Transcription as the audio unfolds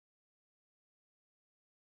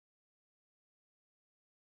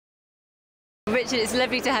Richard, it's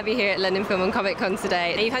lovely to have you here at London Film and Comic Con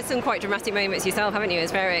today. And you've had some quite dramatic moments yourself, haven't you, as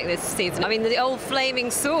Beric this season? I mean, the old flaming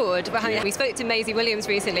sword behind you. We spoke to Maisie Williams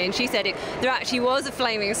recently, and she said there actually was a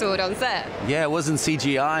flaming sword on set. Yeah, it wasn't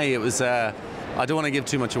CGI. It was, I don't want to give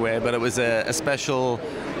too much away, but it was a special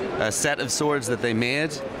set of swords that they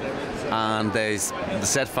made, and they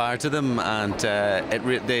set fire to them, and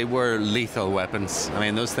they were lethal weapons. I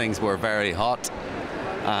mean, those things were very hot.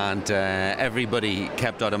 And everybody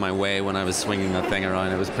kept out of my way when I was swinging that thing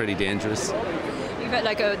around. It was pretty dangerous. You felt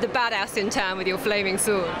like the badass in town with your flaming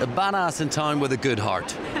sword. A badass in town with a good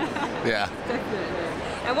heart. Yeah.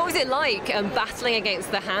 Definitely. And what was it like battling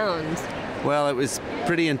against the Hound? Well, it was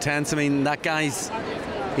pretty intense. I mean, that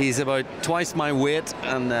he's about twice my weight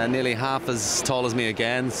and nearly half as tall as me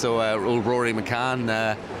again. So old Rory McCann.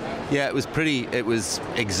 Yeah, it was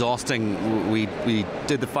exhausting. We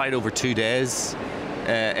did the fight over 2 days.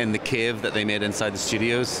 In the cave that they made inside the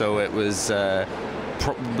studios, so it was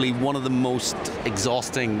probably one of the most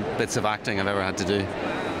exhausting bits of acting I've ever had to do.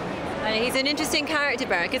 He's an interesting character,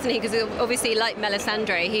 Beric, isn't he? Because obviously, like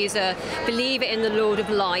Melisandre, he's a believer in the Lord of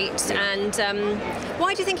Light. And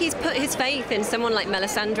why do you think he's put his faith in someone like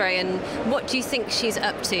Melisandre, and what do you think she's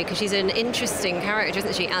up to? Because she's an interesting character,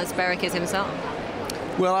 isn't she, as Beric is himself?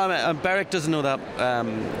 Well, Beric doesn't know that.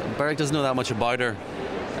 Beric doesn't know that much about her.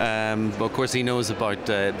 But of course he knows about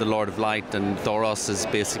the Lord of Light, and Thoros has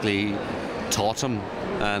basically taught him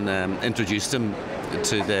and introduced him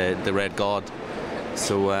to the Red God.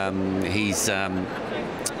 So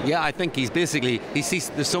yeah, I think he sees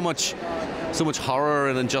there's so much horror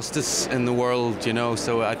and injustice in the world, you know.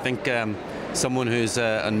 So I think someone who's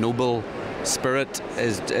a noble spirit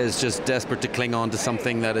is just desperate to cling on to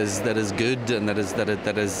something that is good, and that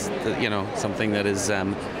is you know, something that is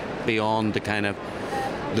beyond the kind of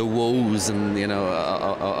the woes and, you know,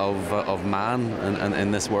 of man and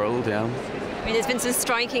in this world. Yeah. I mean, there's been some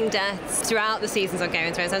striking deaths throughout the seasons of Game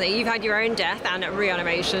of Thrones. I think you've had your own death and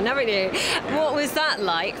reanimation, haven't you? What was that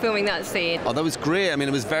like, filming that scene? Oh, that was great. I mean,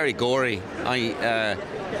 it was very gory. I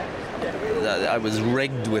was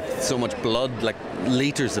rigged with so much blood, like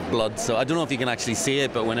liters of blood. So I don't know if you can actually see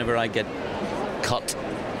it, but whenever I get cut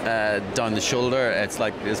down the shoulder, it's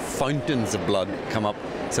like there's fountains of blood come up.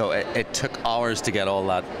 So it took hours to get all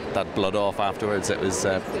that blood off afterwards. It was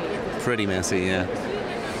pretty messy, yeah.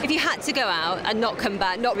 If you had to go out and not come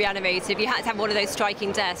back, not reanimated, if you had to have one of those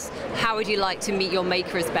striking deaths, how would you like to meet your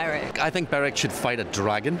maker as Beric? I think Beric should fight a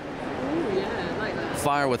dragon. Ooh, yeah, I like that.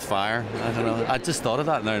 Fire with fire. I don't know. I just thought of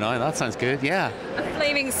that now. That sounds good, yeah. A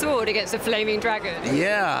flaming sword against a flaming dragon.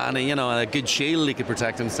 Yeah, and a good shield he could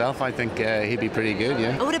protect himself. I think he'd be pretty good,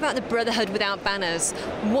 yeah. And what about the Brotherhood Without Banners?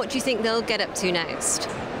 What do you think they'll get up to next?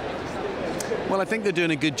 Well, I think they're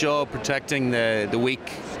doing a good job protecting the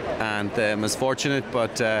weak and the misfortunate,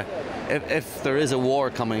 but if there is a war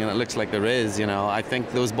coming, and it looks like there is, you know, I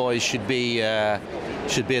think those boys should be at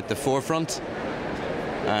the forefront,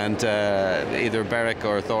 and either Beric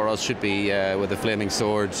or Thoros should be with the flaming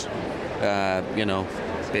swords, you know,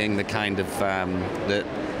 being the kind of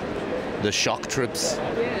the shock troops,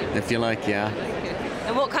 if you like, yeah.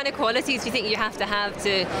 And what kind of qualities do you think you have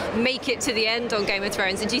to make it to the end on Game of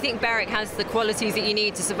Thrones? And do you think Beric has the qualities that you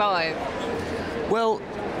need to survive? Well,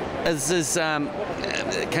 as is kind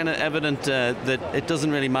of evident that it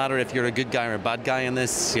doesn't really matter if you're a good guy or a bad guy in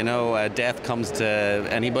this. You know, death comes to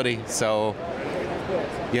anybody. So,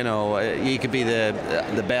 you know, you could be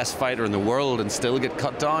the best fighter in the world and still get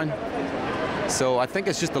cut down. So I think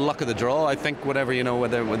it's just the luck of the draw. I think whatever, you know,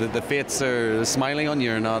 whether the fates are smiling on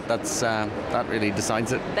you or not, that really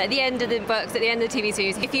decides it. But at the end of the books, at the end of the TV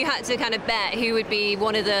series, if you had to kind of bet who would be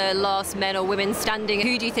one of the last men or women standing,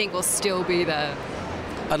 who do you think will still be there?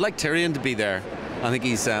 I'd like Tyrion to be there. I think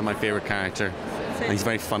he's my favourite character. And he's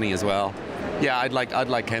very funny as well. Yeah, I'd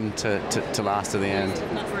like him to last to the end.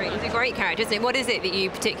 He's a great character, isn't it? What is it that you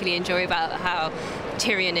particularly enjoy about how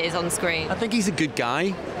Tyrion is on screen? I think he's a good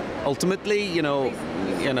guy. Ultimately, you know,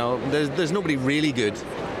 there's nobody really good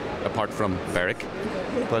apart from Beric.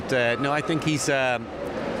 But no, I think he's a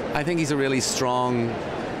really strong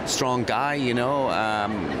guy, you know,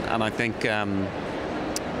 and I think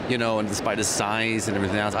you know, and despite his size and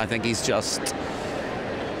everything else, I think he's just.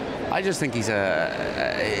 I just think he's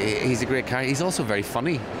a great character. He's also very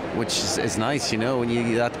funny, which is nice, you know, when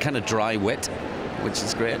you that kind of dry wit, which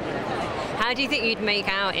is great. How do you think you'd make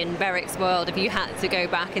out in Beric's world if you had to go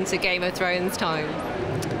back into Game of Thrones time?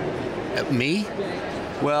 Me?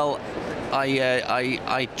 Well,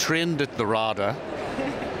 I trained at the RADA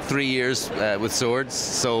 3 years with swords,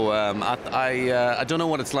 so I don't know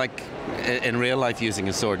what it's like in real life using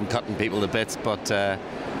a sword and cutting people to bits, but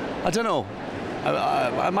I don't know.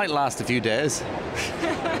 I might last a few days.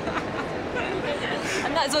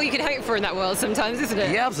 And that's all you can hope for in that world sometimes, isn't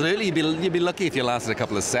it? Yeah, absolutely. You'd be lucky if you lasted a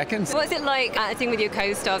couple of seconds. What's it like acting with your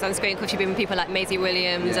co-stars on screen? Of course, you've been with people like Maisie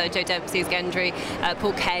Williams, Joe Dempsey's Gendry,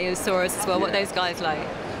 Paul Kaye as Saurus as well. What are those guys like?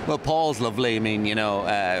 Well, Paul's lovely. I mean, me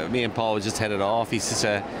and Paul just hit it off. He's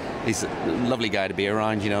a lovely guy to be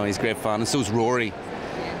around. He's a great fun. And so's Rory.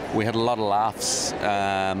 We had a lot of laughs.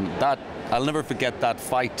 I'll never forget that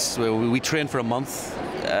fight. We trained for a month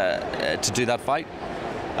to do that fight.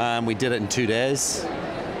 We did it in 2 days.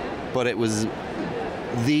 But it was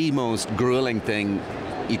the most grueling thing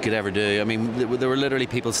you could ever do. I mean, there were literally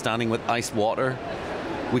people standing with ice water.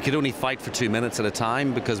 We could only fight for 2 minutes at a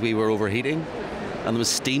time because we were overheating, and there was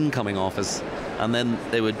steam coming off us. And then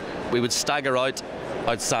we would stagger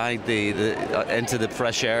outside into the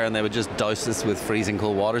fresh air, and they would just douse us with freezing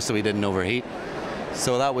cold water so we didn't overheat.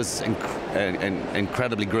 So that was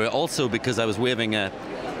incredibly grueling. Also because I was waving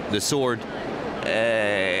the sword.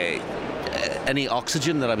 Any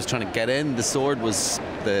oxygen that I was trying to get in,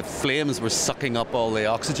 the flames were sucking up all the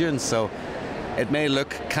oxygen, so it may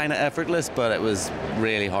look kind of effortless, but it was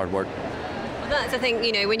really hard work. Well, that's the thing,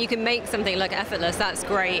 when you can make something look effortless, that's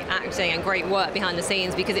great acting and great work behind the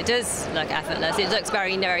scenes, because it does look effortless. It looks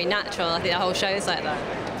very, very natural. I think the whole show is like that.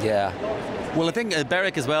 Yeah. Well, I think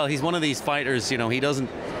Beric as well, he's one of these fighters,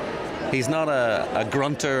 he's not a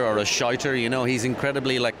grunter or a shouter, he's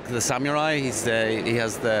incredibly like the samurai. He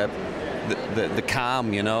has the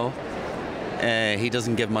calm, he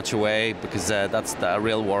doesn't give much away, because that's a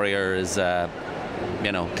real warrior is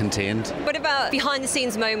contained. What about behind the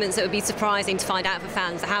scenes moments that would be surprising to find out for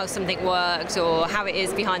fans, how something works or how it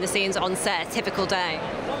is behind the scenes on set, a typical day?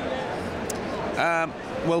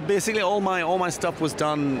 Well, basically all my stuff was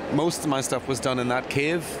done, most of my stuff was done in that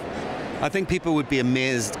cave. I think people would be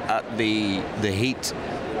amazed at the heat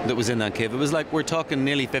that was in that cave. It was like, we're talking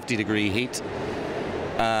nearly 50-degree heat,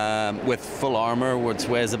 with full armor, which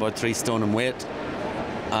weighs about 3 stone in weight,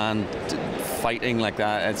 and fighting like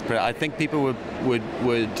that. I think people would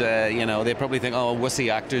they probably think, oh,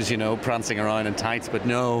 wussy actors, prancing around in tights, but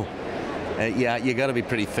no, you got to be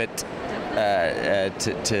pretty fit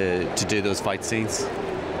to do those fight scenes.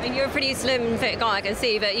 And you're a pretty slim and fit guy, I can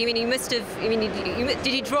see, but you must have, did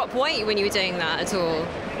you drop weight when you were doing that at all?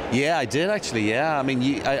 Yeah, I did actually, yeah. I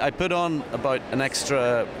mean, I put on about an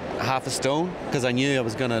extra half a stone, because I knew I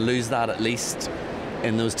was going to lose that at least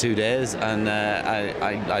in those 2 days, and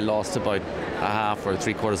I lost about a half or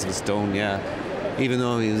 3/4 of a stone, yeah. Even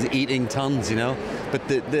though he was eating tons, But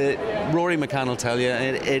the Rory McCann will tell you,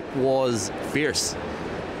 it was fierce.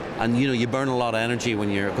 And you burn a lot of energy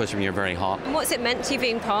when you're very hot. And what's it meant to you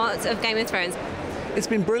being part of Game of Thrones? It's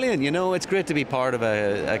been brilliant. It's great to be part of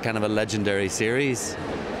a kind of a legendary series.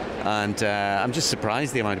 And I'm just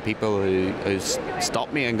surprised the amount of people who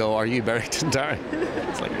stop me and go, "Are you Beric Dondarrion?"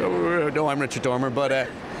 It's like, "Oh, no, I'm Richard Dormer." But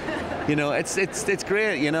it's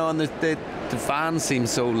great. And the fans seem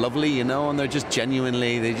so lovely. And they're just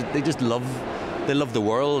genuinely they just love. They love the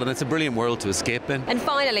world, and it's a brilliant world to escape in. And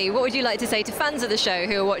finally, what would you like to say to fans of the show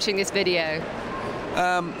who are watching this video?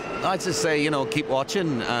 I'd just say, keep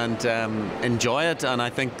watching and enjoy it, and I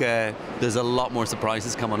think there's a lot more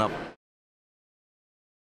surprises coming up.